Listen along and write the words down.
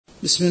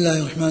بسم الله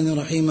الرحمن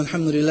الرحيم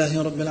الحمد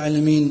لله رب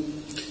العالمين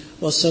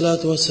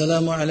والصلاة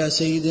والسلام على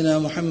سيدنا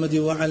محمد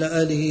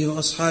وعلى آله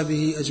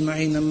وأصحابه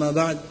أجمعين أما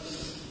بعد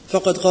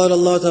فقد قال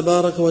الله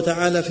تبارك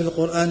وتعالى في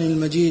القرآن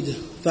المجيد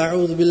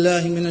فأعوذ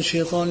بالله من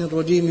الشيطان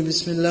الرجيم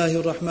بسم الله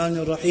الرحمن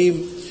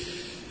الرحيم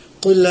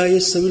قل لا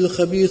يستوي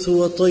الخبيث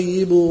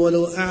والطيب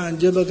ولو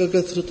أعجبك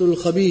كثرة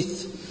الخبيث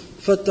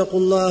فاتقوا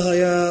الله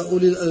يا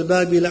أولي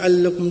الألباب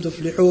لعلكم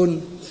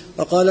تفلحون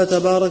وقال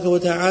تبارك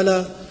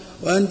وتعالى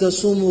وأن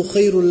تصوموا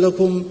خير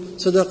لكم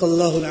صدق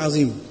الله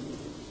العظيم.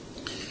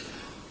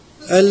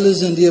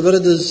 Elders and dear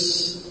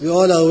brothers, we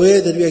all are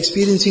aware that we are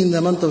experiencing the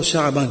month of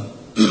Sha'ban.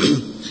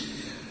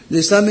 The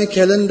Islamic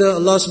calendar,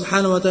 Allah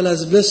subhanahu wa ta'ala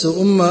has blessed the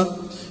ummah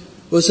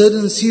with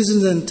certain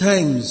seasons and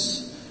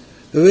times,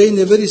 wherein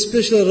a very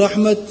special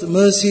rahmat,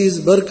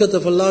 mercies, barakat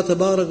of Allah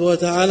tabarak wa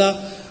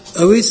ta'ala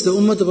awaits the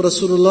ummah of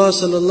Rasulullah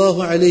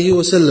sallallahu alayhi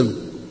wa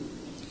sallam.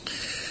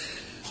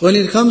 When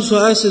it comes to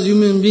us as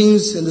human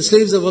beings and the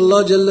slaves of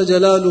Allah Jalla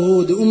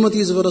Jalaluhu, the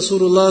ummatis of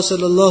Rasulullah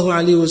sallallahu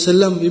alayhi wa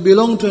sallam, we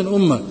belong to an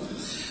ummah.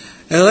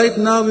 And right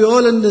now we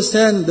all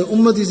understand the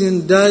ummah is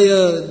in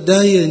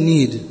dire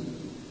need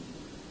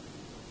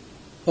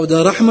of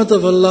the rahmat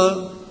of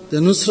Allah, the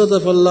nusrat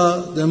of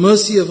Allah, the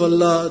mercy of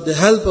Allah, the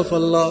help of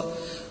Allah,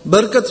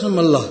 barakat from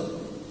Allah.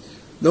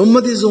 The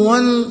ummah is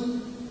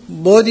one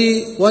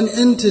body, one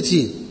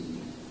entity.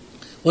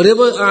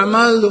 Whatever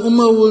a'mal the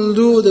ummah will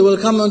do, they will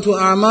come unto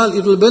a'mal,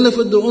 it will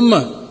benefit the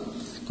ummah.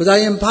 Because I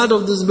am part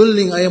of this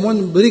building, I am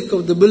one brick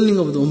of the building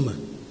of the ummah.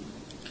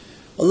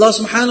 Allah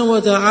subhanahu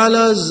wa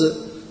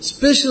ta'ala's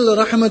special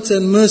rahmats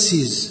and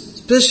mercies,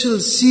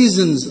 special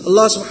seasons,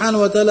 Allah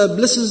subhanahu wa ta'ala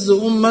blesses the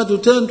ummah to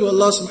turn to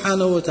Allah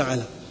subhanahu wa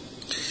ta'ala.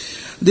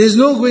 There is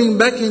no going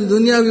back in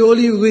dunya, we are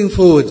only going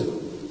forward.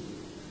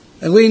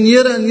 And going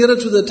nearer and nearer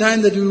to the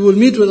time that we will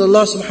meet with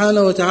Allah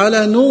subhanahu wa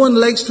ta'ala. No one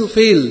likes to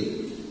fail.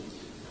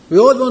 We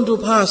all want to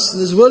pass.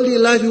 In this worldly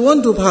life, we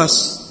want to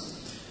pass.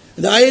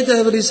 The ayat I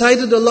have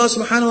recited, Allah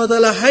subhanahu wa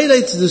ta'ala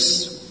highlights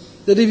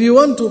this. That if you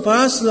want to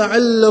pass,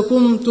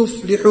 لَعَلَّكُمْ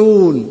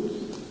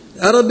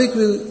تُفْلِحُونَ Arabic,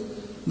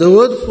 the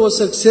word for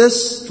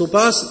success, to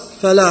pass,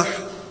 falah.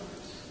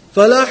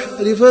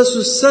 Falah refers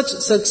to such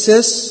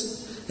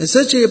success and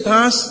such a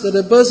pass that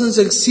a person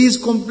succeeds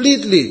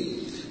completely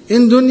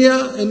in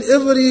dunya, in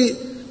every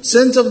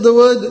sense of the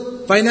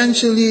word,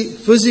 financially,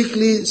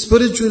 physically,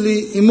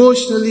 spiritually,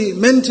 emotionally,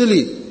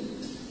 mentally.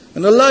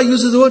 And Allah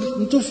uses the word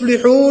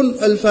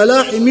tuflihun,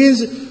 al-falah, it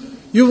means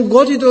you've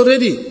got it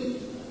already.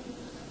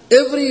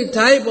 Every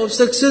type of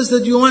success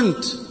that you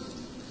want.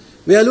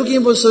 We are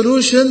looking for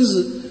solutions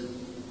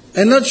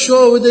and not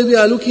sure whether we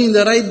are looking in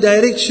the right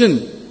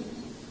direction.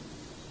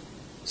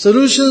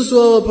 Solutions to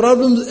our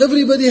problems,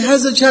 everybody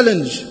has a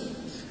challenge.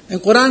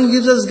 And Quran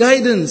gives us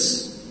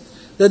guidance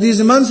that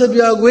these months that we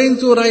are going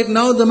through right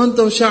now, the month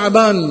of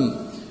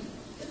Sha'ban.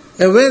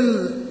 And when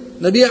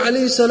Nabi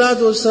alayhi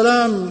salatu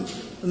wasalam,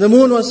 the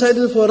moon was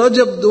sighted for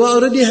Rajab, dua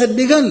already had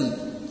begun.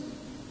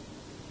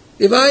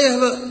 If I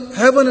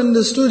haven't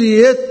understood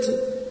yet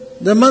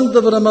the month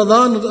of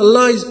Ramadan that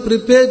Allah is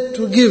prepared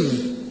to give,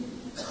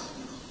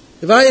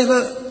 if I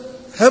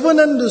haven't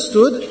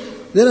understood,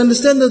 then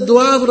understand the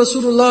dua of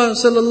Rasulullah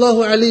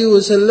sallallahu alayhi wa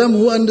sallam,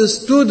 who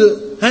understood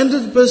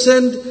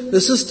 100%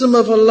 the system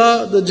of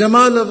Allah, the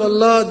jamal of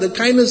Allah, the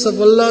kindness of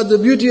Allah, the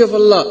beauty of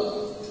Allah.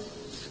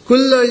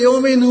 Kulla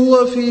yawmin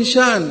huwa fi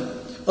shan.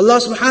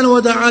 Allah subhanahu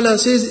wa ta'ala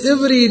says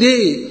every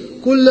day,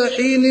 kulla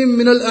heenim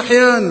min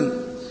al-ahyan.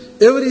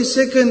 Every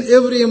second,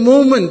 every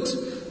moment,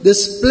 the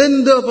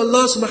splendor of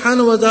Allah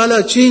subhanahu wa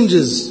ta'ala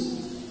changes.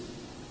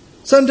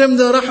 Sometimes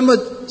the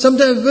rahmat,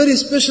 sometimes very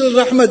special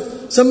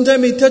rahmat,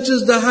 sometimes it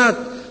touches the heart.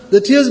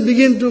 The tears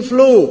begin to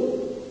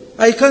flow.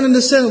 I can't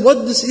understand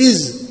what this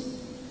is.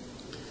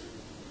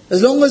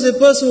 As long as a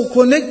person will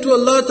connect to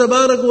Allah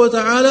tabarak wa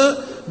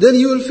ta'ala, then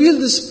he will feel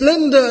the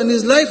splendor and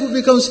his life will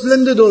become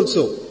splendid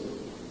also.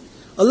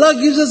 Allah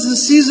gives us the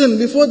season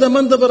before the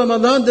month of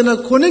Ramadan, then I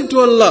connect to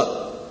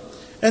Allah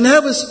and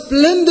have a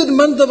splendid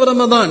month of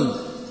Ramadan.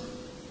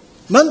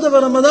 Month of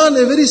Ramadan,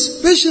 a very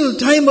special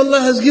time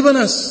Allah has given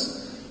us.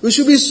 We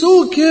should be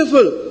so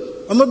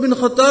careful. Umar bin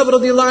Khattab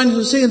radiallahu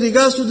anhu saying in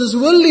regards to this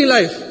worldly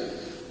life,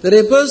 that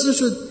a person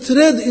should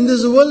tread in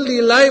this worldly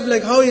life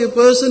like how a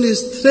person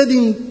is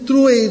treading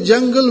through a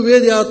jungle where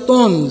there are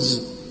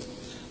thorns.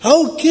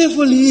 How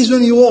careful he is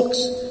when he walks.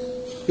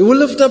 He will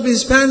lift up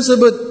his pants a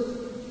bit,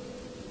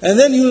 and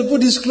then he will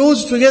put his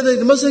clothes together.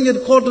 It mustn't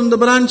get caught on the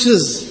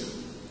branches.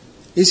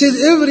 He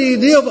says every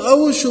day of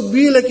ours should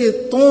be like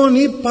a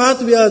thorny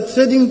path we are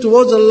treading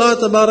towards Allah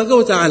tabaraka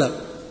wa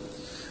ta'ala.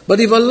 But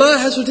if Allah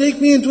has to take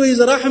me into His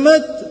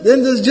rahmat,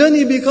 then this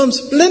journey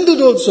becomes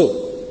splendid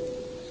also.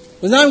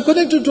 When I am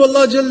connected to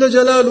Allah Jalla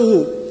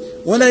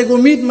Jalaluhu, when I go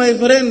meet my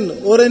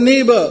friend or a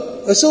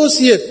neighbor,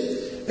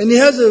 associate, and he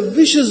has a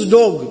vicious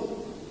dog,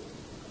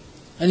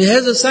 and he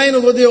has a sign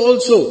over there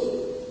also.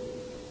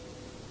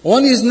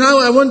 One is now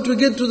I want to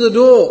get to the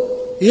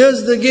door.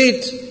 Here's the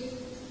gate.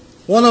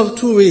 One of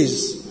two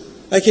ways.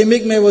 I can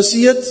make my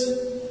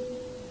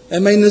wasiyat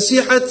and my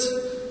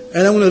nasihat,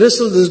 and I'm going to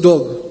wrestle this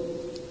dog.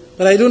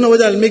 but I don't know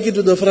whether I'll make it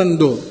to the front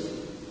door.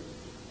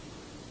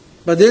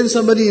 But then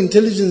somebody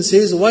intelligent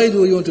says, why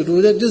do you want to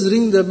do that? Just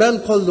ring the bell,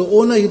 call the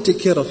owner, he'll take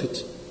care of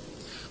it.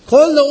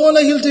 Call the owner,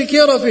 he'll take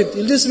care of it.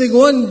 He'll just make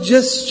one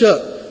gesture,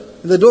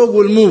 the dog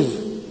will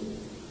move.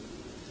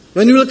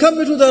 When you will come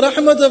into the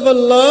rahmat of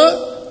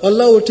Allah,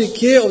 Allah will take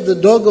care of the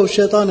dog of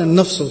shaitan and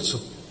nafs also.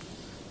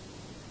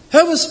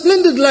 Have a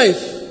splendid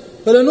life.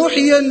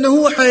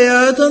 فَلَنُحْيَنَّهُ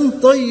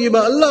حَيَاةً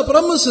طَيِّبًا. Allah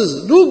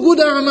promises, do good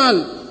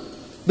a'mal.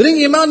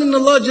 Bring iman in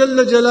Allah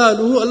Jalla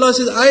Jalaluhu. Allah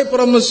says, I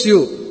promise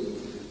you.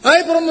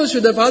 I promise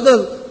you. The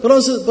father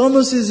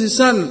promises his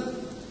son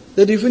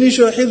that you finish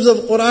your hifz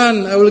of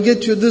Quran, I will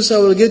get you this, I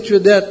will get you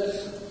that.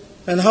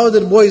 And how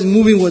that boy is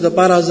moving with the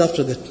paras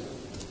after that.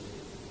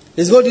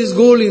 He's got his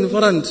goal in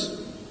front.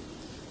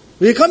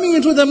 We're coming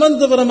into the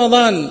month of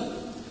Ramadan.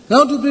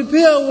 Now to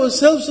prepare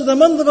ourselves for the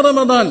month of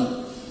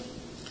Ramadan,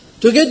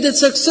 to get that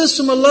success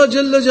from Allah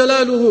Jalla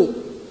Jalaluhu.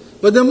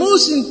 But the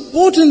most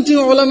important thing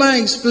ulama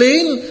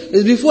explain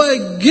is before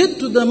I get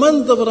to the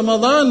month of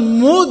Ramadan,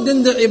 more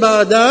than the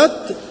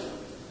ibadat,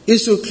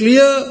 is to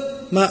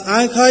clear my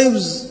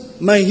archives,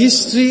 my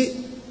history,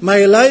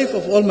 my life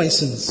of all my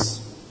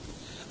sins.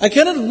 I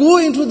cannot go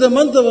into the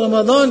month of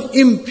Ramadan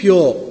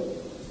impure.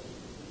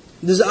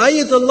 This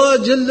ayat Allah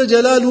Jalla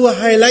Jalaluhu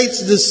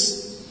highlights this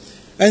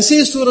and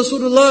says to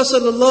Rasulullah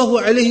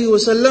sallallahu alayhi wa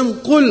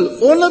sallam,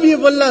 Qul, O Nabi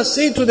of Allah,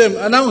 say to them,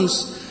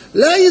 announce,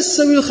 La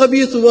yastawi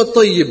al-khabith wa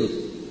al-tayyib.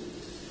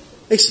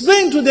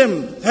 Explain to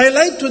them,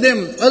 highlight to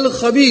them,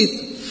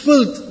 al-khabith,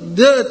 filth,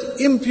 dirt,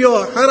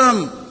 impure,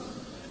 haram.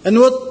 And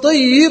what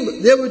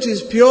tayyib, that which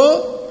is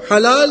pure,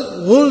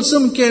 halal,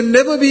 wholesome, can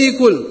never be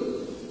equal.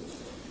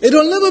 It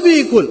will never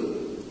be equal.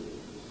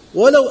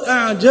 وَلَوْ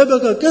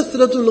أَعْجَبَكَ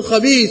كَثْرَةُ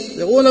الْخَبِيثِ.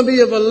 The O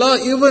Nabi of Allah,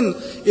 even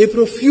a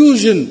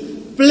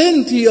profusion,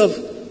 plenty of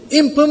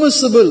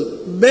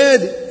impermissible,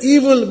 bad,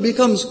 evil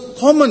becomes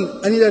common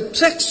and it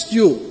attracts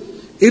you.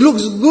 It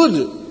looks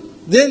good.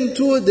 Then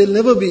too, they'll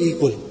never be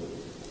equal.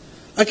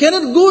 I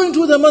cannot go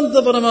into the month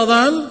of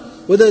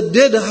Ramadan with a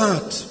dead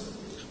heart,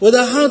 with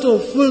a heart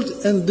of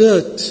filth and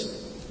dirt.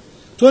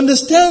 To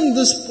understand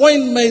this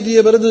point, my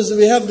dear brothers,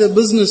 we have the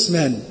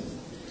businessman.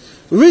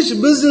 Which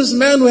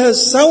businessman who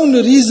has sound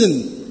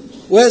reason,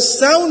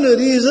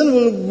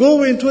 will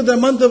go into the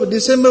month of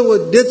December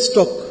with dead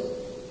stock?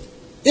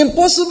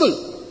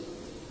 Impossible.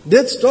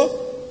 Dead stock,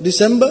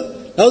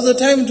 December, now's the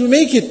time to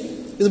make it.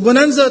 It's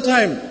bonanza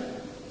time.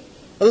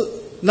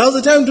 Now's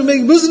the time to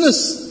make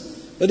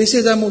business. But he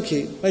says, I'm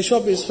okay. My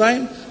shop is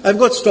fine. I've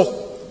got stock.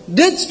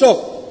 Dead stock.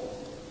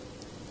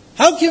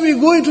 How can we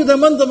go into the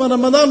month of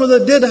Ramadan with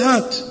a dead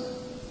heart?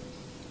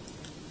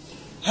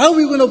 How are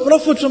we going to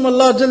profit from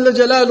Allah Jalla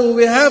Jalaluhu?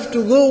 We have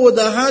to go with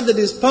a heart that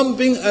is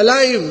pumping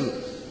alive.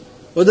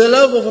 With the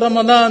love of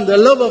Ramadan, the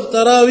love of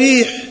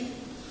Taraweeh.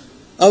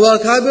 Our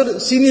Kabir,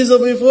 seniors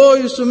of before,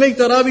 used to make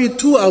Taraweeh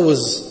 2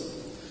 hours.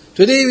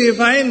 Today we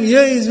find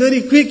here is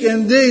very quick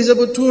and there is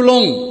about too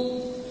long.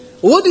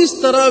 What is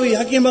Taraweeh?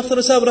 Hakim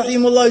Akhtar Sahib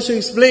Rahimullah used to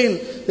explain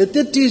the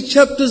 30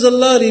 chapters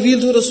Allah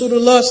revealed to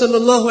Rasulullah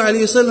sallallahu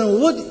alayhi wasallam.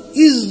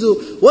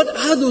 What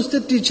are those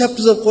 30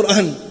 chapters of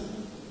Quran?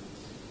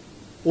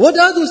 What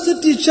are those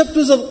 30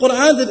 chapters of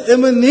Quran that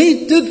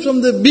emanated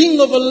from the being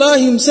of Allah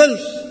Himself?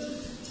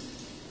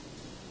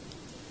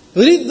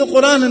 Read the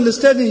Quran,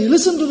 understanding.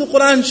 Listen to the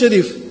Quran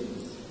Sharif.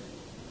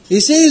 He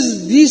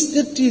says these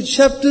 30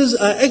 chapters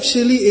are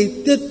actually a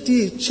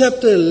 30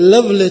 chapter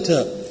love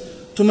letter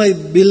to my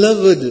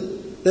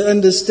beloved, that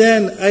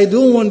understand, I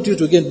don't want you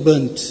to get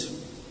burnt.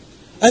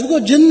 I've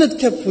got Jannat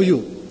kept for you.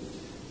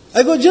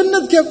 I've got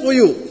Jannat kept for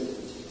you.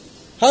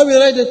 How we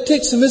write a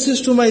text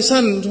message to my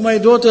son, to my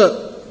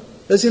daughter,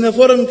 that's in a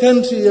foreign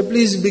country,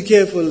 please be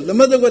careful. The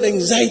mother got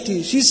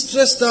anxiety, she's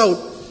stressed out.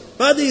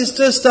 Father is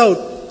stressed out.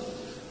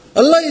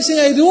 Allah is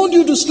saying, I don't want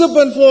you to slip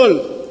and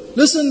fall.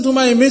 Listen to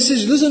my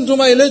message, listen to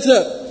my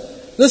letter.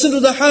 Listen to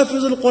the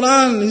Hafiz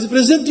al-Quran. He's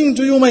presenting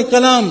to you my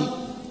kalam.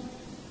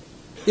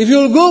 If you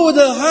will go with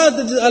a heart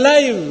that is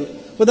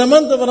alive for the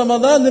month of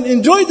Ramadan, then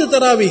enjoy the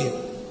Taraweeh.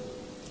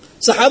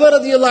 Sahaba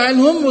radiyallahu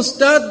anhum will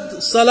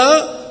start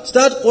salah,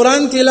 start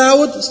Quran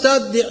tilawat,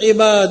 start the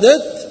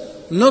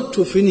ibadat, not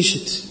to finish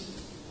it.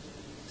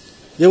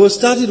 They will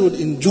start it with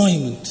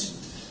enjoyment.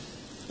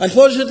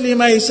 Unfortunately,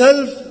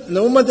 myself, and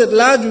the ummah at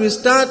large, we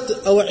start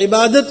our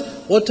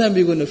ibadat, what time are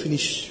we going to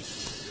finish?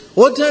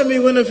 What time are we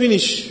going to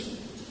finish?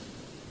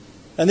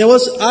 And there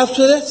was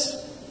after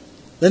that,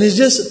 then it's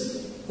just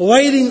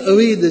whiling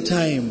away the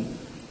time.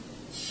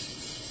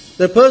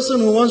 The person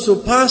who wants to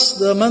pass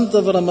the month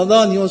of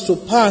Ramadan, he wants to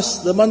pass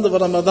the month of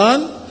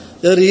Ramadan,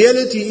 the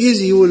reality is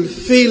he will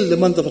fail the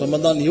month of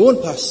Ramadan, he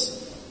won't pass.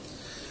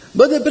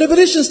 But the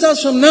preparation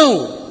starts from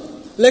now.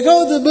 Like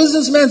how the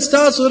businessman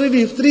starts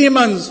already 3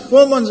 months,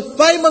 4 months,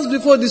 5 months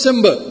before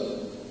December.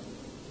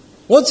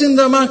 What's in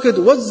the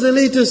market? What's the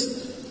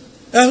latest?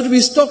 I have to be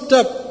stocked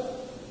up.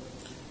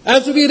 I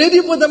have to be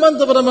ready for the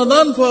month of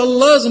Ramadan for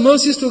Allah's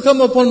mercies to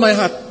come upon my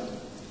heart.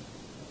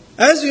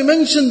 As we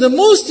mentioned, the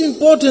most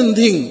important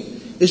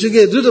thing is to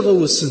get rid of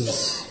our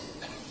sins.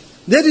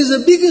 That is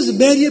the biggest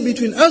barrier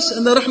between us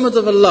and the rahmat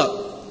of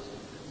Allah.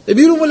 A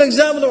beautiful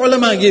example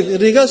ulama gave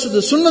in regards to the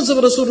sunnahs of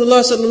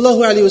Rasulullah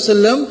sallallahu alaihi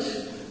wasallam.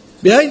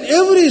 Behind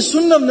every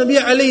sunnah of Nabi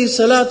alayhi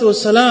salatu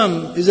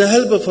wasalam is a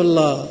help of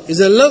Allah, is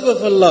a love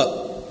of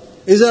Allah,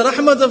 is a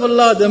rahmat of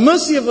Allah, the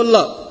mercy of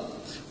Allah.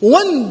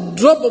 One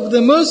drop of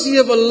the mercy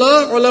of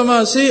Allah,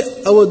 ulama say,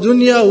 our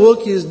dunya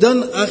work is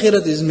done,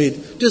 akhirat is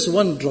made. Just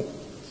one drop.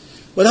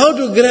 But how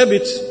to grab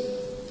it?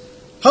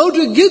 How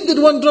to get that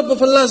one drop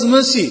of Allah's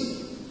mercy?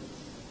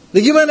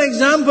 They give an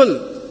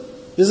example.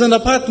 There's an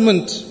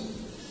apartment,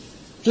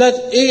 flat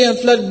A and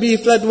flat B,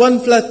 flat 1,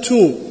 flat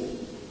 2.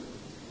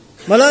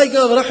 Malaika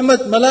of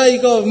rahmat,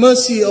 malaika of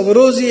mercy, of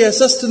rosy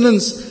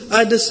sustenance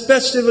are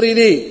dispatched every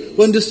day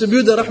when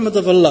distribute the rahmat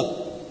of Allah.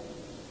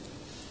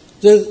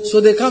 So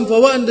they come for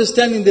our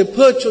understanding, they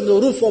perch on the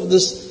roof of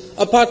this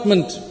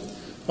apartment.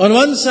 On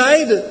one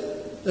side,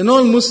 a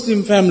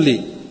non-Muslim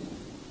family,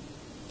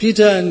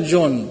 Peter and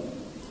John.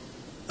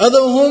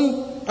 Other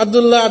home,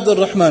 Abdullah, Abdul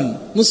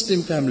Rahman,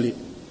 Muslim family.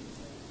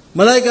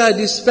 Malaika are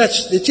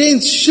dispatched, they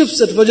change shifts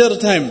at Fajr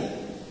time.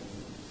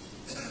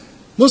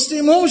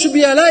 Muslim home should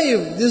be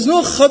alive. There's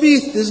no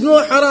khabith, there's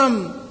no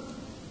haram.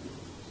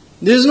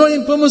 There's no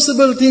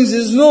impermissible things,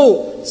 there's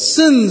no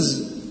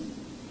sins.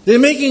 They're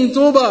making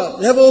tawbah,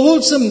 they have a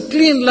wholesome,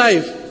 clean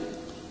life.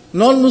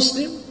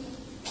 Non-Muslim,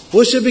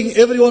 worshipping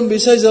everyone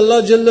besides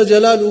Allah Jalla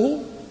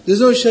Jalaluhu. There's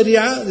no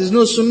sharia, there's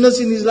no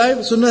sunnahs in his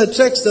life. Sunnah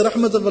attracts the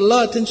rahmat of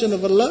Allah, attention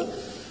of Allah.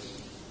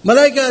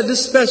 Malaika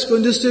dispatched, go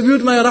and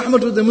distribute my rahmat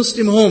to the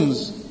Muslim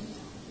homes.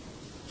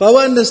 For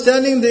our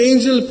understanding, the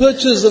angel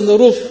perches on the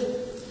roof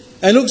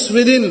and looks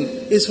within.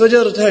 It's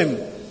Fajr time.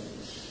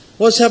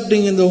 What's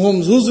happening in the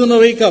homes? Who's going to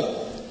wake up?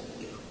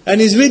 And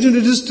he's waiting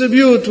to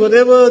distribute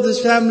whatever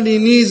this family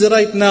needs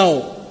right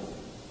now.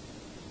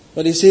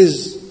 But he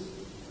says,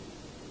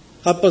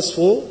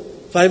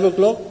 4:30, 5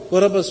 o'clock,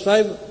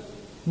 5:15,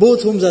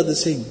 both homes are the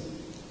same.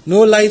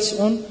 No lights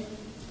on,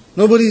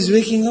 nobody is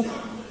waking up.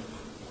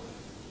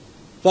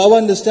 For our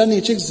understanding,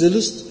 he checks the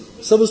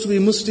list, supposed to be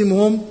Muslim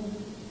home,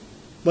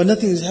 but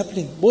nothing is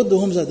happening. Both the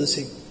homes are the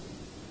same.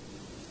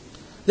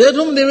 That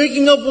home they're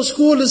waking up for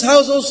school, his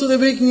house also they're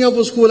waking up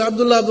for school,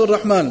 Abdullah Abdul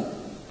Rahman.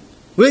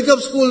 Wake up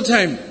school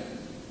time.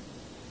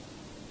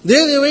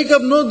 There they wake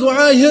up, no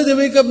dua. Here they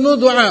wake up, no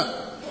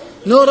dua.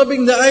 No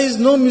rubbing the eyes,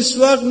 no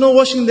miswak, no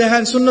washing their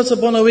hands. Sunnahs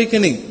upon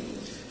awakening.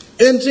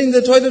 Entering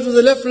the toilet with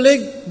the left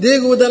leg, they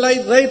go with the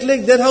right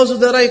leg, that house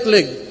with the right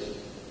leg.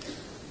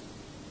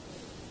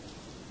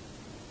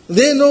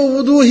 There no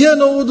wudu, here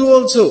no wudu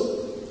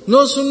also.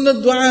 No sunnah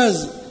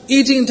du'as,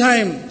 eating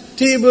time,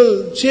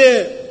 table,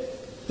 chair,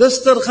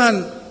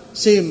 dastarkhan,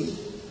 same.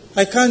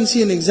 I can't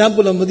see an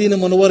example of Medina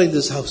Munawwara in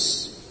this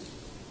house.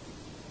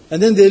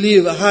 And then they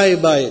leave, hi,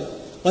 bye.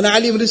 When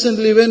Alim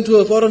recently went to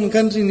a foreign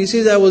country and he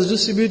says, I was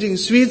distributing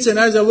sweets and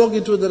as I walk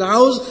into the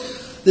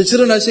house, the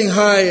children are saying,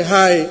 hi,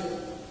 hi.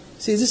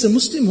 He says, is this a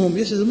Muslim home?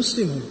 Yes, it's a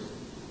Muslim home.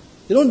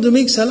 They don't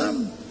make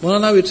salam. Well,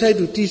 now we try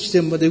to teach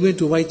them, but they're going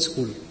to white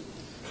school.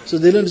 So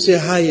they learn to say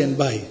hi and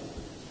bye.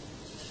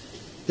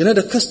 They're not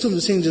accustomed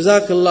to saying,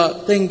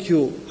 Jazakallah, thank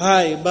you,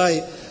 hi,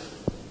 bye.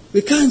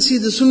 We can't see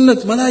the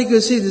sunnat.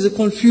 Malaika say there's a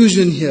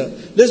confusion here.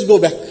 Let's go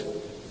back.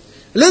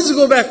 Let's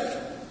go back.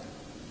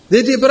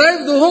 They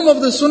deprive the home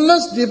of the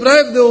sunnahs,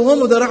 deprive the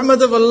home of the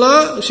rahmat of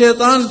Allah.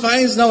 Shaitan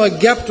finds now a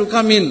gap to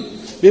come in.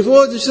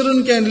 Before the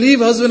children can leave,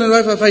 husband and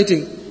wife are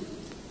fighting.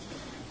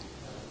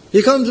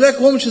 He comes back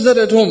home, she's not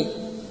at home.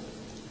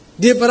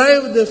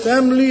 Deprive the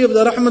family of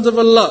the rahmat of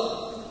Allah.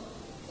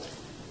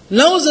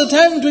 Now is the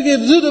time to get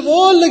rid of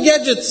all the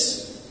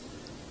gadgets.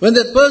 When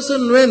that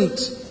person went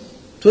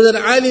to that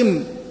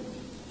alim,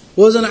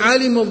 was an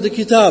alim of the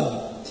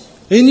kitab.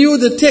 He knew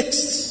the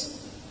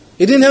texts.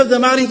 He didn't have the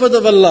ma'rifat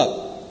of Allah.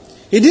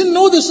 He didn't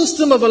know the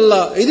system of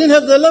Allah. He didn't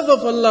have the love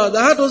of Allah. The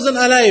heart wasn't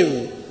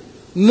alive.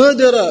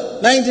 Murderer,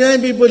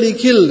 99 people he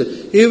killed.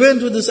 He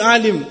went to this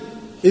alim.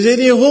 Is there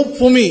any hope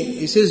for me?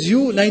 He says,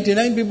 you,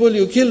 99 people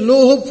you killed,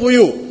 no hope for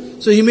you.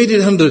 So he made it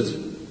 100.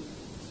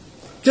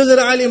 Just that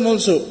alim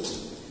also.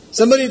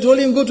 Somebody told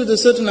him, go to the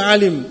certain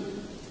alim.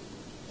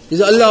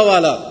 He's Allah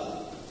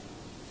wala.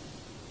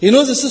 He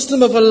knows the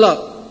system of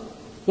Allah.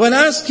 When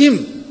ask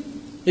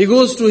him, he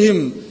goes to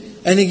him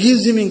and he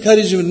gives him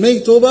encouragement.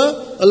 Make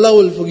tawbah, Allah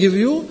will forgive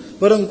you.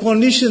 But on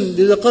condition,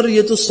 there's a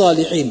qaryatul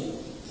salihin.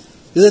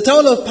 There's a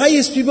town of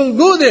pious people,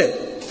 go there.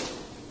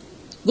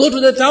 Go to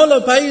the town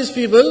of pious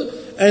people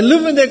and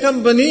live in their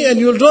company and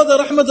you'll draw the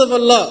rahmat of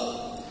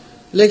Allah.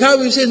 Like how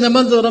we say in the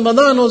month of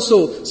Ramadaan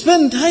also,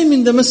 spend time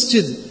in the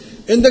masjid,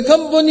 in the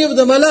company of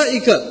the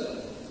malaika.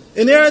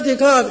 In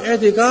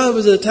i'tikaf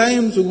is a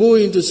time to go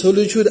into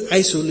solitude,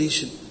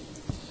 isolation.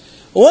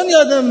 One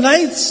of the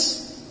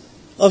nights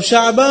of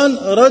Sha'ban,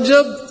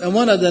 Rajab, and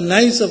one of the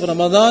nights of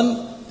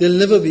Ramadan, they'll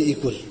never be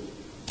equal.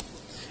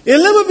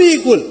 It'll never be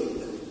equal.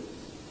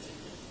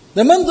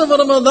 The month of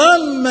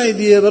Ramadan, my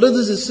dear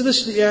brothers,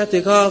 especially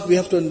i'tikaf, we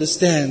have to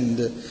understand,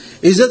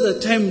 is that a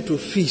time to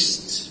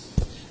feast?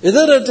 Is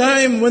that a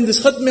time when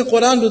this Khatmi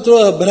Quran to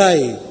throw a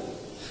braai?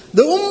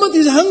 The ummah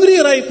is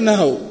hungry right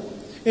now.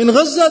 In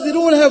Gaza, they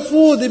don't have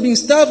food. They're being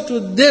starved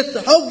to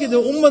death. How can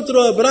the Ummah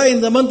throw a braai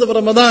in the month of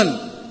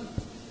Ramadan?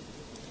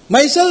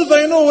 Myself,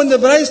 I know when the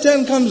braai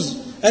stand comes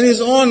and is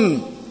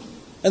on,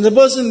 and the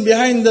person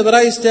behind the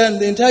braai stand,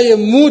 the entire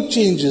mood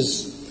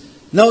changes.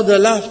 Now the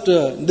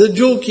laughter, the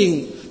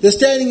joking, the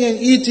standing and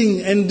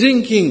eating and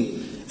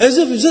drinking, as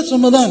if it's just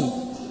Ramadan.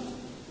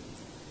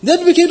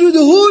 That we can do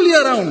the whole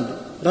year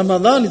round.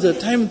 Ramadan is a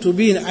time to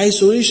be in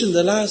isolation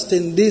the last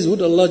 10 days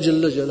with Allah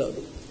Jalla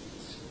Jalaluhu.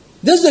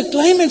 That's the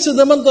climax of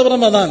the month of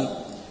Ramadan.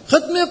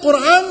 Khatm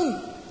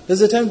Quran,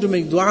 there's a time to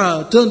make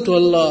dua, turn to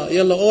Allah.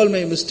 Ya Allah, all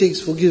my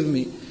mistakes, forgive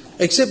me.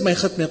 Except my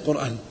Khatm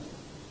Quran.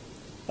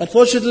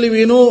 Unfortunately,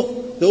 we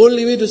know the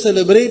only way to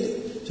celebrate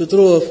is to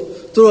throw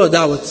a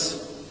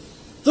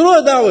da'wat. Throw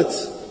a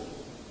da'wat.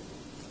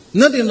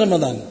 Not in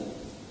Ramadan.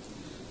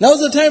 Now's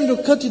the time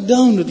to cut it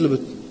down a little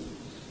bit.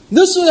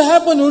 This will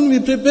happen when we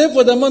prepare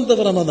for the month of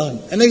Ramadan.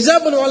 An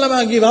example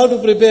ulama give how to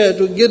prepare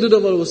to get rid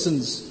of our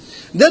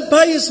sins. That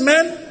pious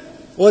man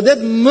or that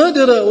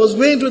murderer was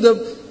going to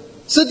the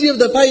city of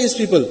the pious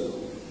people.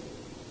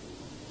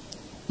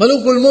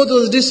 Malakul Maut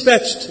was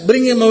dispatched,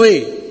 bring him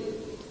away.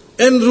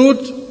 En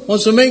route,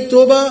 wants to make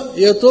tawbah,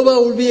 your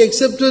tawbah will be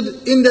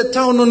accepted in that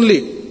town only.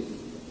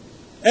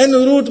 En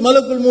route,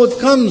 Malakul Maut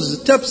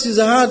comes, taps his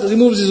heart,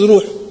 removes his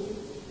ruh.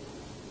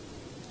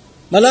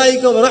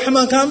 Malaika of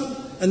Rahmah come,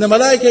 and the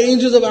Malaika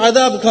angels of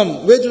Adab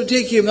come. Where to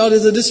take him? Now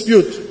there's a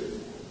dispute.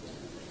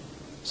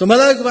 So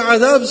Malaika of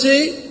Adab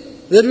say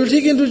that we'll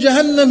take him to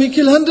Jahannam, he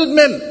killed 100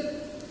 men.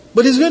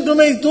 But he's going to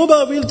make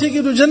tawbah, we'll take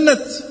him to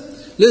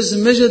Jannat. Let's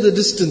measure the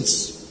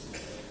distance.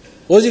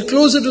 Was he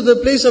closer to the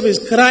place of his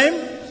crime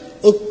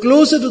or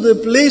closer to the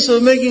place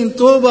of making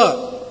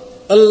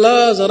tawbah?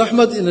 Allah's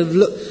rahmat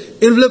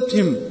enveloped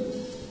him.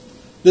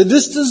 The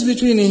distance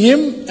between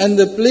him and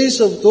the place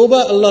of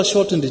tawbah, Allah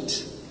shortened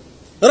it.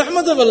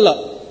 Rahmat of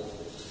Allah.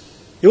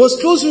 He was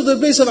closer to the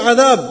place of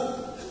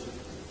adab.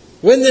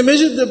 When they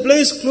measured the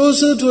place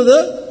closer to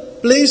the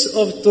place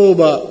of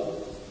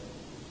tawbah,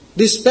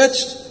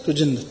 dispatched to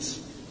Jannat.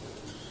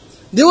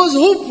 There was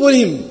hope for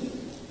him.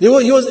 He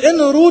was en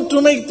route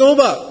to make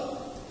tawbah.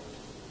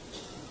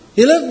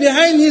 He left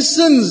behind his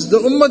sins. The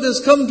ummah has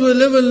come to a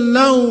level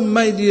now,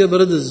 my dear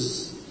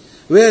brothers,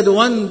 where at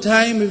one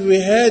time if we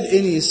had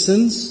any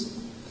sins,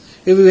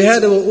 if we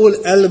had our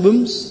old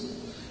albums,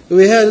 if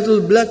we had a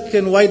little black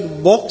and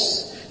white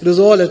box, it was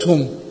all at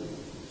home.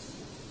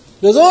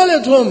 It was all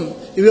at home.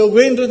 If we were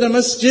going to the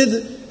masjid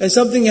and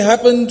something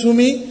happened to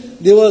me,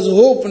 there was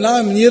hope. Now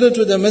I'm nearer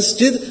to the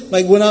masjid,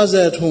 my gunas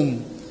are at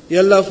home. Ya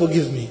Allah,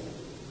 forgive me.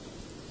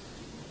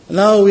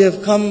 Now we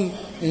have come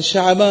in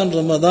Sha'ban,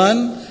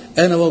 Ramadan,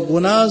 and our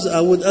gunas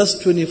are with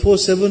us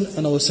 24/7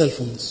 on our cell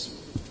phones.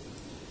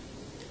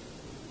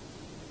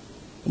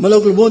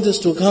 Malakul Maut is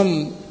to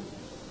come.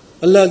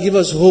 Allah give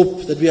us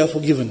hope that we are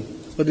forgiven.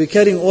 But we're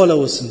carrying all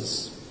our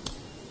sins.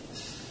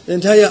 The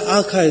entire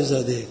archives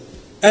are there.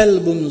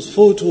 Albums,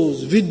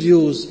 photos,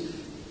 videos,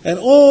 and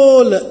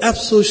all the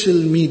apps, social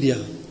media.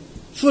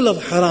 Full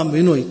of haram,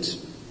 we know it.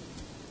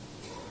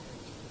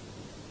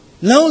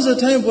 Now is the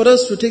time for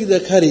us to take the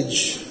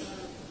courage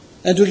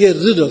and to get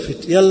rid of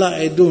it. Ya Allah,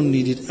 I don't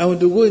need it. I want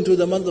to go into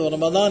the month of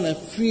Ramadan and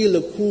feel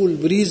the cool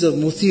breeze of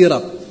Muthira.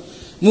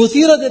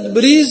 Muthira, that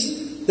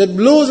breeze that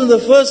blows on the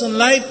first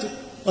light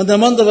on the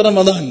month of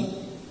Ramadan.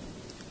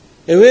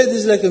 Where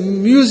there's like a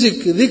music,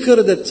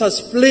 dhikr that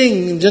starts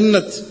playing in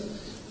Jannat.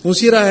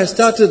 Muthira has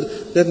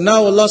started, that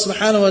now Allah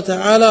subhanahu wa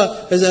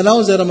ta'ala has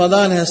announced that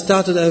Ramadan has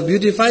started. I have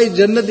beautified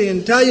Jannat the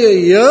entire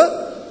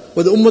year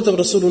with the ummah of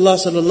Rasulullah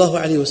sallallahu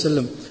alayhi wa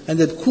sallam. And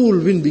that cool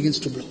wind begins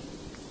to blow.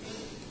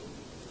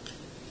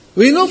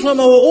 We know from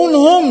our own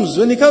homes,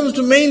 when it comes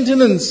to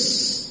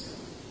maintenance,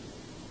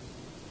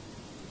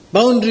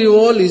 boundary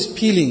wall is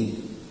peeling.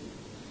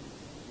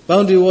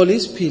 Boundary wall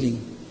is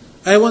peeling.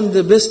 I want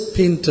the best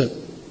painter.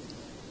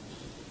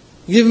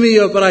 Give me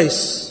your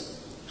price.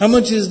 How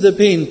much is the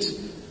paint?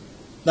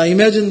 Now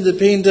imagine the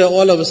painter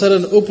all of a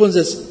sudden opens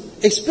this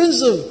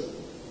expensive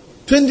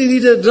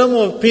 20-liter drum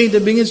of paint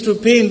and begins to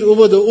paint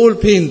over the old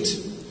paint.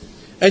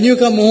 And you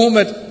come home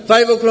at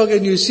 5 o'clock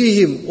and you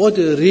see him. What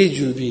a rage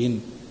you'll be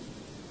in.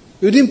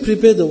 You didn't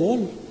prepare the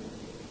wall.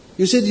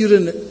 You said you're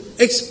an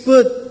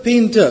expert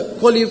painter,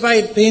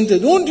 qualified painter.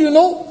 Don't you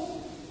know?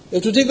 You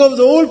have to take off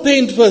the old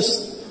paint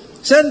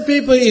first.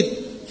 Sandpaper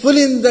it. Fill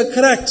in the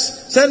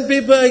cracks.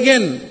 Sandpaper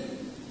again.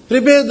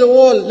 Prepare the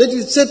wall. Let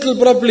it settle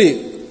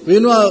properly. We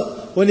know how,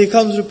 when it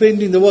comes to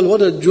painting the wall,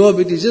 what a job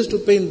it is just to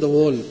paint the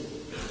wall.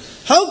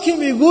 How can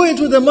we go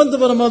into the month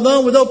of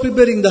Ramadan without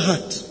preparing the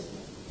heart?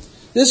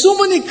 There's so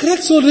many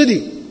cracks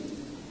already.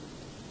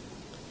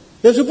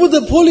 You have to put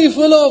the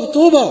polyfiller of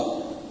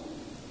Tawbah.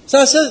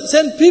 So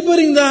send people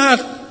in the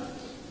heart.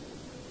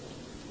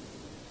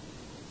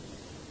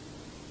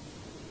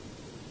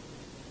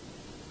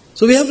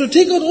 So we have to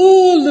take out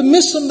all the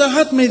mist from the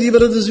heart, my dear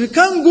brothers. We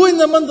can't go in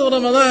the month of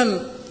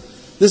Ramadan.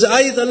 This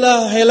ayat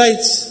Allah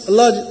highlights,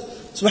 Allah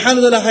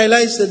subhanahu wa ta'ala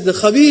highlights that the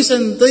khabith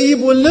and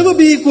tayyib will never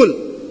be equal.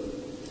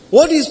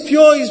 What is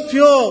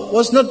pure,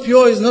 what's not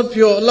pure is not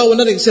pure. Allah will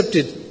not accept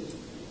it.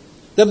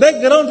 The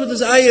background to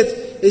this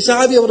ayat, a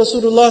Sahabi of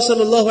Rasulullah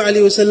sallallahu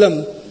alayhi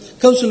wasallam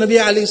comes to Nabi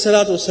alayhi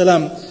salatu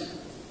wasalam.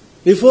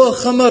 Before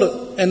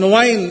khamr and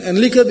wine and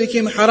liquor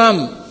became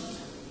haram,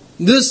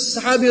 this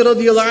Sahabi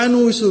radiallahu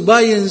anhu used to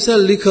buy and sell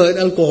liquor and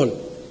alcohol.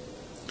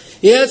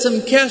 He had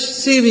some cash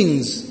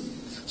savings.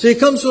 So he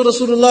comes to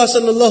Rasulullah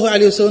sallallahu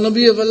alayhi wasallam,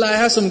 Nabi of Allah, I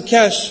have some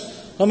cash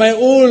from my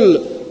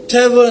old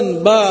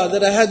tavern bar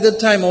that I had that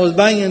time. I was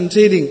buying and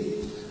trading.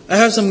 I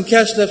have some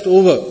cash left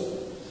over.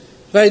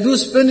 If I do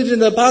spend it in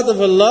the path of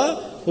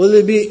Allah, will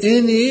there be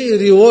any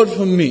reward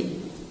from me?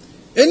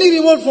 Any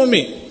reward from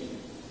me?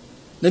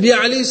 Nabi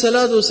alayhi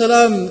salatu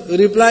wasalam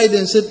replied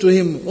and said to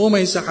him, O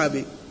my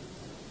Sahabi,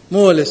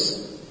 more or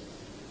less,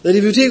 that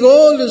if you take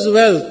all this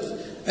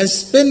wealth and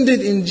spend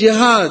it in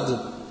jihad,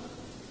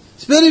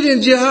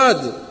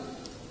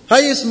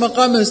 highest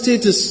maqam and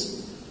status,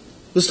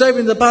 to strive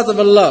in the path of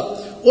Allah,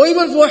 or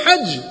even for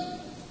Hajj,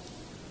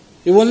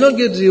 you will not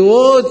get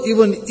reward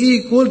even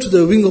equal to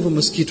the wing of a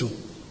mosquito.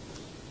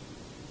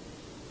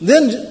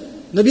 Then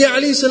Nabi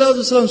alayhi salatu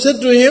wasalam said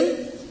to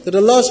him that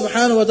Allah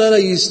subhanahu wa ta'ala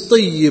is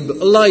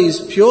tayyib, Allah is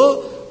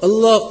pure,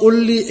 Allah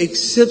only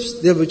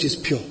accepts that which is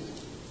pure.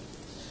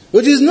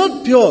 Which is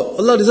not pure,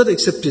 Allah does not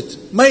accept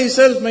it.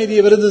 Myself, my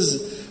dear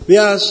brothers, we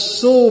are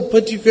so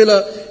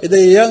particular that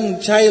a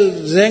young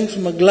child drank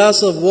from a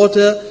glass of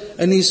water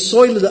and he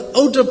soiled the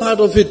outer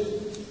part of it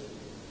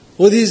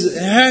with his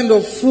hand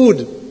of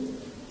food.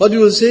 What you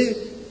will say?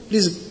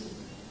 Please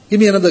give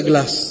me another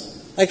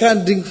glass. I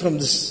can't drink from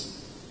this.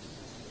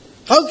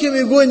 How can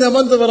we go in the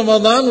month of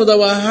Ramadan with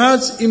our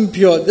hearts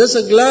impure? There's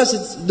a glass,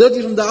 it's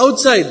dirty from the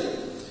outside.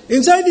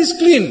 Inside is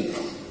clean.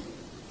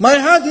 My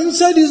heart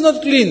inside is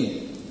not clean.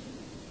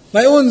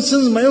 My own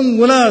sins, my own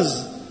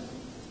gunas.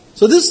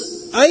 So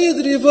this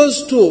ayat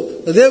refers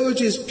to that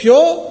which is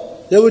pure,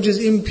 that which is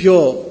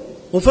impure.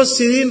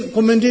 Mufassirin,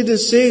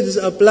 commentators say this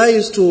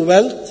applies to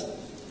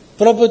wealth,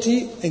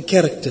 property and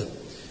character.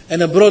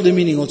 And a broader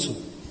meaning also.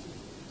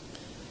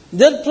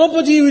 That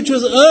property which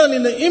was earned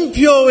in an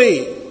impure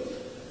way,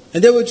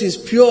 and that which is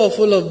pure,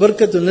 full of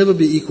barakat, will never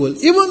be equal.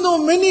 Even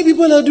though many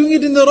people are doing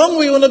it in the wrong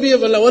way, O Nabi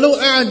of Allah,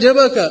 وَلَوْ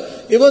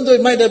أَعْجَبَكَ, even though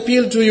it might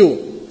appeal to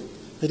you,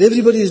 that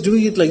everybody is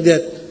doing it like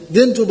that,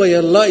 then to by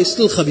Allah is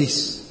still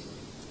khabis.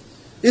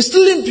 It's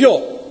still impure.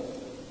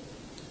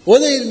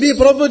 Whether it be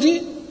property,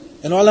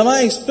 and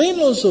ulama explain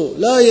also,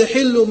 لَا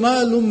يَحِلُّ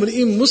مَالُ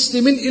امْرِئٍ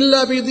مُسْلِمٍ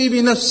إِلَّا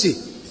بِطِيبِ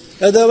نَفْسِ.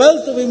 That the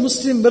wealth of a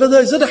Muslim brother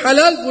is not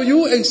halal for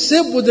you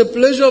except with the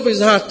pleasure of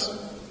his heart.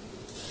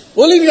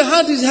 Only if your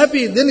heart is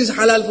happy, then it's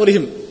halal for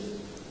him.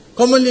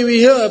 Commonly we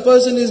hear a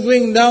person is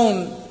going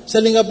down,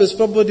 selling up his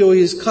property or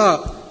his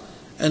car.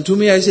 And to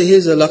me I say,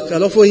 here's a luck.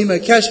 I'll offer him a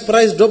cash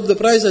price, drop the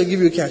price, I'll give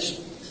you cash.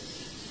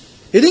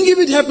 He didn't give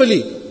it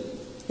happily.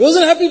 He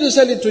wasn't happy to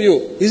sell it to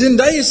you. He's in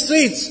dire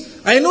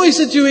straits. I know his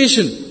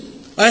situation.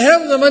 I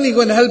have the money,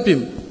 go and help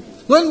him.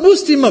 Go and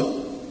boost him up.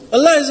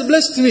 Allah has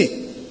blessed me.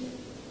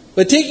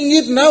 But taking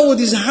it now with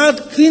his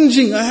heart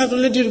cringing, I have to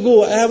let it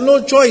go. I have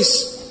no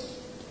choice.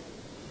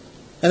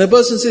 And a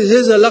person says,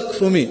 here's a luck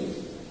for me.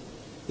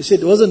 He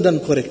said, it wasn't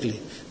done correctly.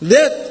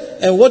 That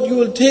and what you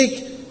will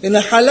take in a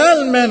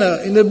halal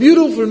manner, in a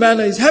beautiful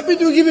manner, is happy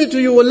to give it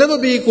to you, will never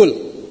be equal.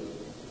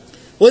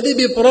 Whether it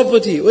be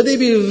property, whether it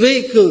be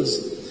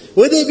vehicles,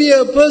 whether it be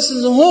a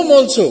person's home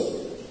also.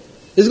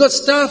 He's got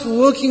staff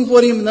working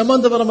for him in the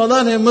month of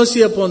Ramadan, have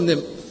mercy upon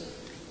them.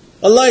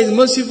 Allah is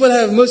merciful,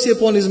 have mercy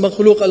upon His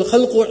makhluk.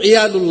 Al-khalqu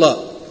iyadullah.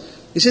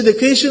 He said the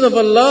creation of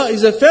Allah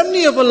is a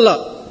family of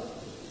Allah.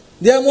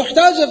 They are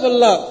muhtaj of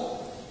Allah.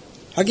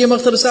 Hakim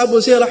Akhtar Sahib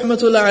will say,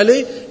 rahmatullah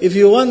alayh, if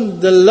you want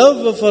the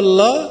love of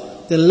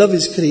Allah, then love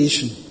His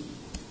creation.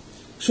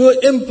 Show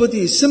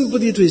empathy,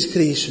 sympathy to His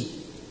creation.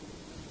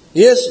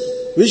 Yes,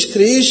 which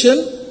creation?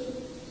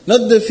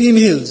 Not the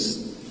females.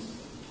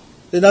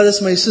 Then that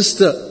is my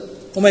sister,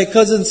 or my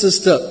cousin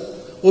sister,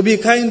 or be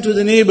kind to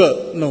the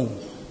neighbor. No.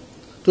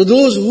 To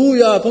those who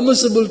you are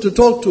permissible to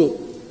talk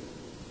to.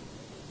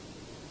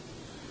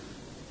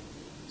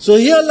 So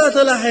here Allah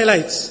Ta'ala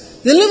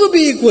highlights, they'll never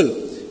be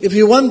equal. If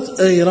you want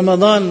a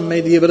Ramadan,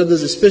 my dear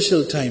brothers, a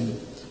special time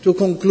to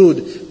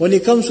conclude, when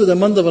it comes to the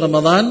month of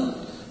Ramadan,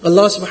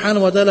 Allah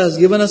subhanahu wa ta'ala has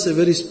given us a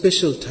very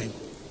special time.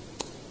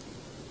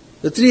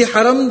 The 3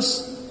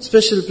 harams,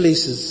 special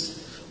places.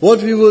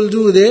 What we will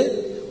do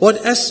there,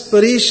 what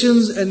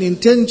aspirations and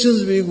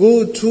intentions we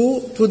go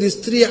to these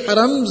 3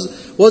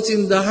 harams, what's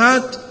in the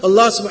heart,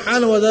 Allah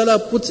subhanahu wa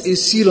ta'ala puts a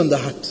seal on the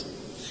heart.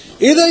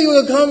 Either you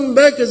will come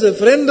back as a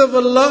friend of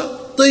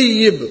Allah,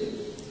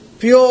 tayyib,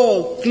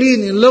 pure,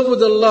 clean, in love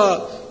with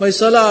Allah, my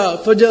salah,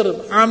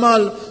 fajr,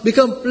 amal,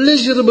 become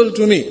pleasurable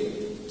to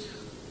me.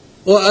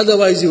 Or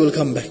otherwise you will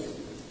come back.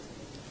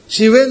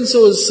 She went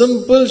so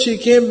simple, she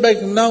came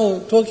back now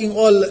talking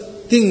all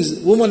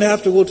things. Women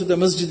have to go to the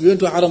masjid, we went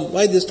to haram.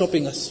 Why are they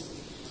stopping us?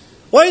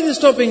 Why are they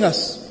stopping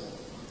us?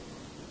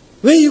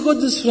 Where you got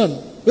this from?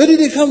 Where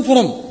did it come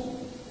from?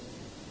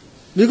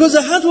 Because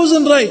the heart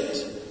wasn't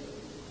right.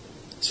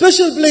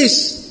 Special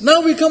place.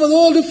 Now we come with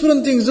all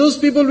different things. Those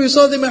people, we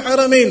saw them in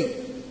Haramain.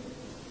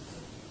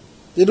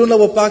 They don't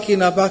know about Paki,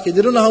 Napaki.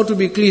 They don't know how to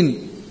be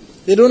clean.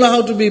 They don't know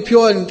how to be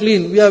pure and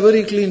clean. We are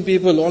very clean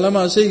people.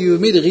 Ulama say you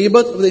made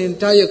ghibat of the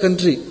entire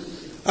country.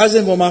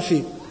 Azam wa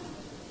mafi.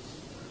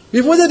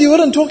 Before that you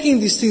weren't talking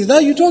these things. Now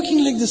you're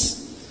talking like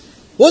this.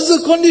 What's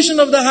the condition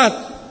of the heart?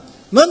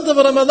 Month of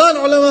Ramadan,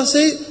 ulama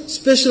say,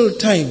 special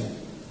time.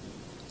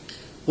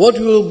 What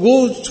we will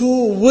go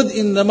to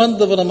within the month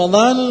of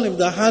Ramadan, if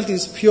the heart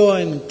is pure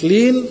and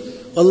clean,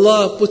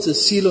 Allah puts a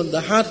seal on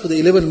the heart for the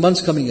 11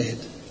 months coming ahead.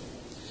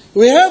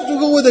 We have to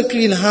go with a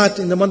clean heart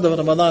in the month of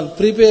Ramadan.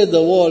 Prepare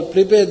the wall,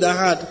 prepare the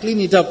heart, clean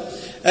it up.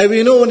 And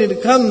we know when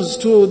it comes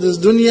to this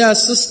dunya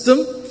system,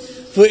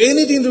 for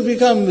anything to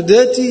become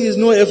dirty is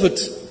no effort.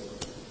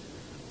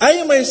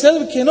 I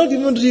myself cannot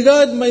even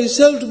regard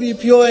myself to be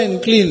pure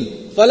and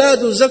clean. فَلَا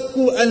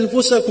تُزَكُّوا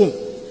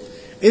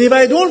أَنفُسَكُمْ. And if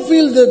I don't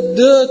feel the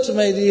dirt,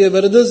 my dear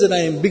brothers, then I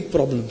am big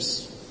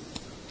problems.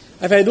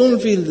 If I don't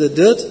feel the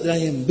dirt, then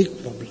I am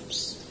big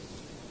problems.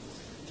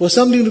 For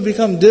something to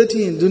become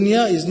dirty in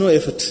dunya is no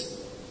effort.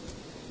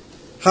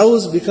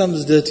 House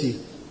becomes dirty.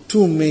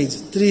 2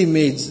 maids, 3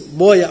 maids,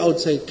 boy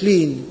outside,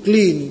 clean,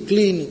 clean,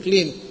 clean,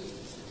 clean.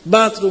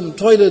 Bathroom,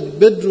 toilet,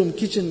 bedroom,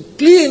 kitchen,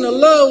 clean.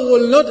 Allah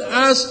will not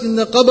ask in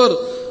the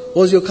qabr,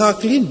 was your car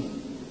clean?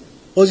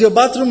 Was your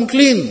bathroom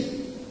clean?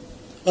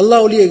 Allah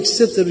only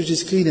accepts that which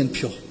is clean and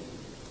pure.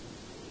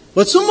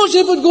 But so much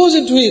effort goes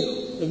into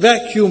it.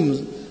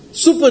 Vacuums,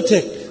 super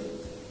tech.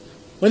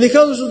 When it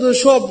comes to the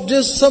shop,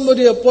 just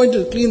somebody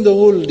appointed to clean the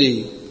whole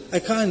day. I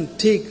can't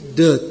take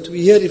dirt.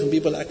 We hear it from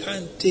people, I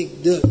can't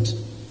take dirt.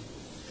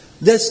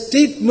 That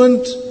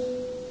statement,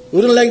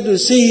 we don't like to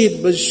say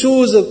it, but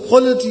shows the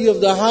quality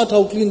of the heart,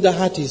 how clean the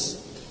heart is.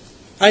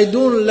 I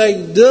don't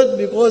like dirt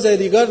because I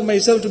regard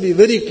myself to be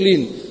very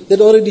clean.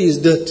 That already is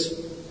dirt.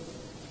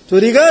 To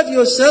regard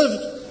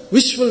yourself,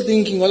 wishful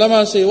thinking.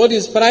 Ulama say, what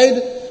is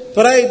pride?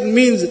 Pride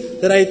means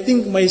that I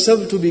think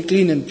myself to be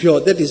clean and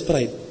pure. That is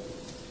pride.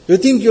 You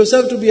think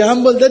yourself to be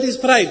humble, that is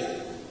pride.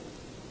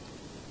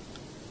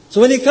 So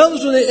when it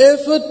comes to the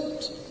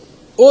effort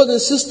or the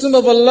system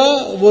of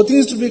Allah, for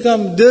things to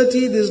become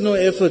dirty, there is no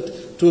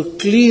effort. To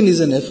clean is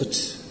an effort.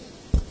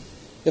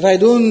 If I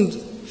don't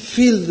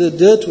feel the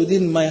dirt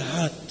within my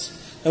heart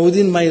and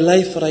within my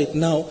life right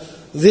now,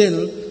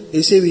 then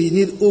they say we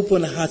need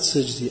open heart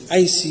surgery,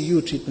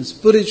 ICU treatment,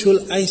 spiritual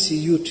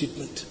ICU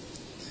treatment.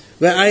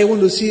 Where I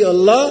want to see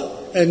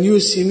Allah and you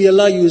see me,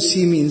 Allah, you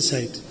see me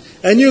inside.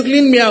 And you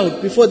clean me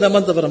out before the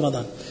month of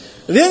Ramadan.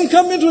 Then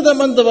come into the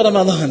month of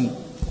Ramadan.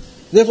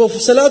 Therefore, for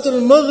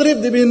Salatul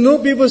Maghrib, there will be no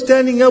people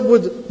standing up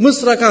with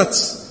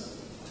musrakats.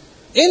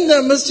 In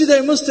the masjid,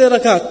 I must say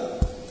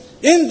rakat.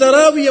 In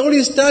Tarawih, I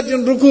only start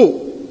in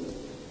ruku.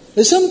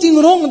 There's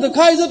something wrong, the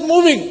car is not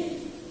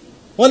moving.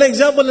 One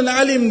example an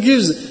alim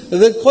gives,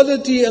 the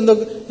quality and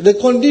the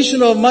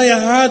condition of my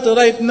heart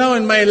right now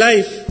in my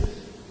life.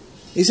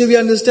 He said, we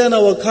understand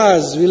our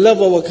cars, we love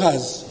our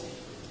cars.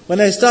 When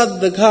I start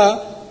the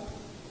car,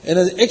 and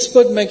an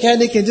expert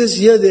mechanic can just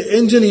hear the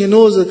engine, he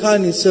knows the car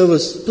needs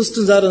service.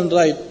 Pistons aren't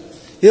right.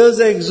 Here's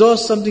the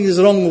exhaust, something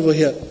is wrong over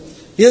here.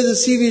 Here's the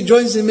CV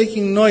joints are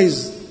making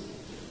noise.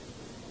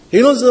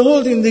 He knows the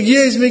whole thing, the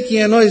gear is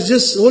making a noise,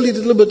 just hold it a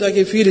little bit, I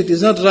can feel it,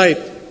 it's not right.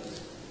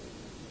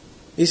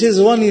 He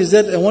says one is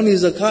that and one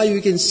is the car,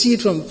 you can see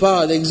it from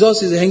far, the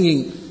exhaust is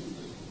hanging.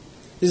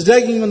 It's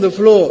dragging on the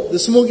floor, the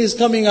smoke is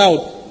coming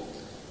out.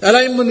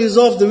 Alignment is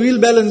off, the wheel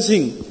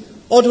balancing.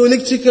 Auto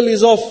electrical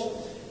is off.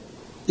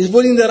 He's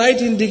putting the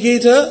right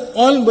indicator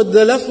on, but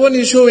the left one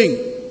is showing.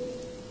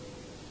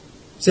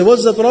 Say,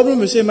 what's the problem?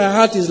 You say, my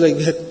heart is like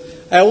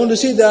that. I want to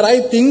say the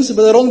right things,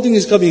 but the wrong thing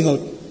is coming out.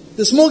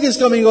 The smoke is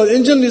coming out,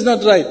 engine is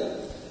not right.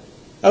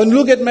 I want to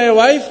look at my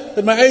wife,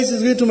 but my eyes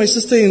is going to my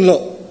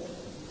sister-in-law.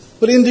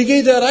 Put the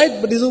indicator right,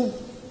 but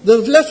the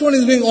left one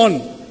is going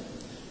on.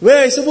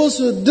 Where I supposed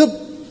to dip,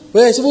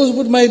 where I supposed to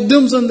put my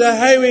dims on the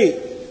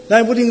highway, now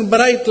I'm putting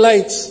bright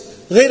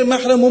lights. Ghair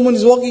mahram woman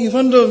is walking in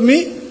front of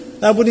me,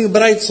 now I'm putting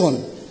brights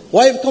on.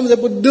 Wife comes, I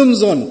put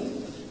dims on.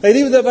 I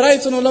leave the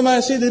brights on, ulama, I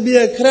say there'll be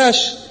a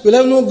crash. We'll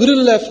have no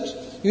grill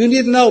left. You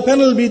need now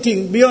panel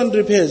beating, beyond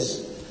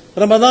repairs.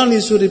 Ramadan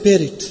is to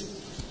repair it.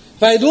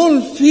 If I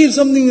don't feel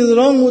something is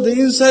wrong with the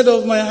inside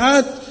of my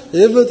heart,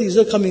 everything is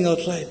not coming out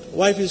right.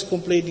 Wife is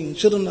complaining,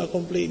 children are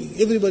complaining,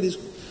 everybody's...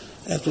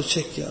 I have to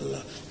check, Ya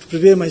Allah, to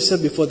prepare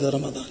myself before the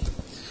Ramadan.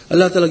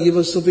 Allah Ta'ala give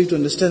us tawfiq to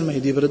understand, my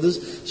dear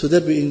brothers, so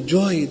that we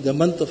enjoy the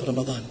month of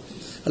Ramadan.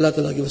 Allah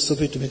Ta'ala give us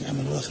tawfiq to make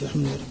amal wa akhir.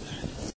 Alhamdulillah.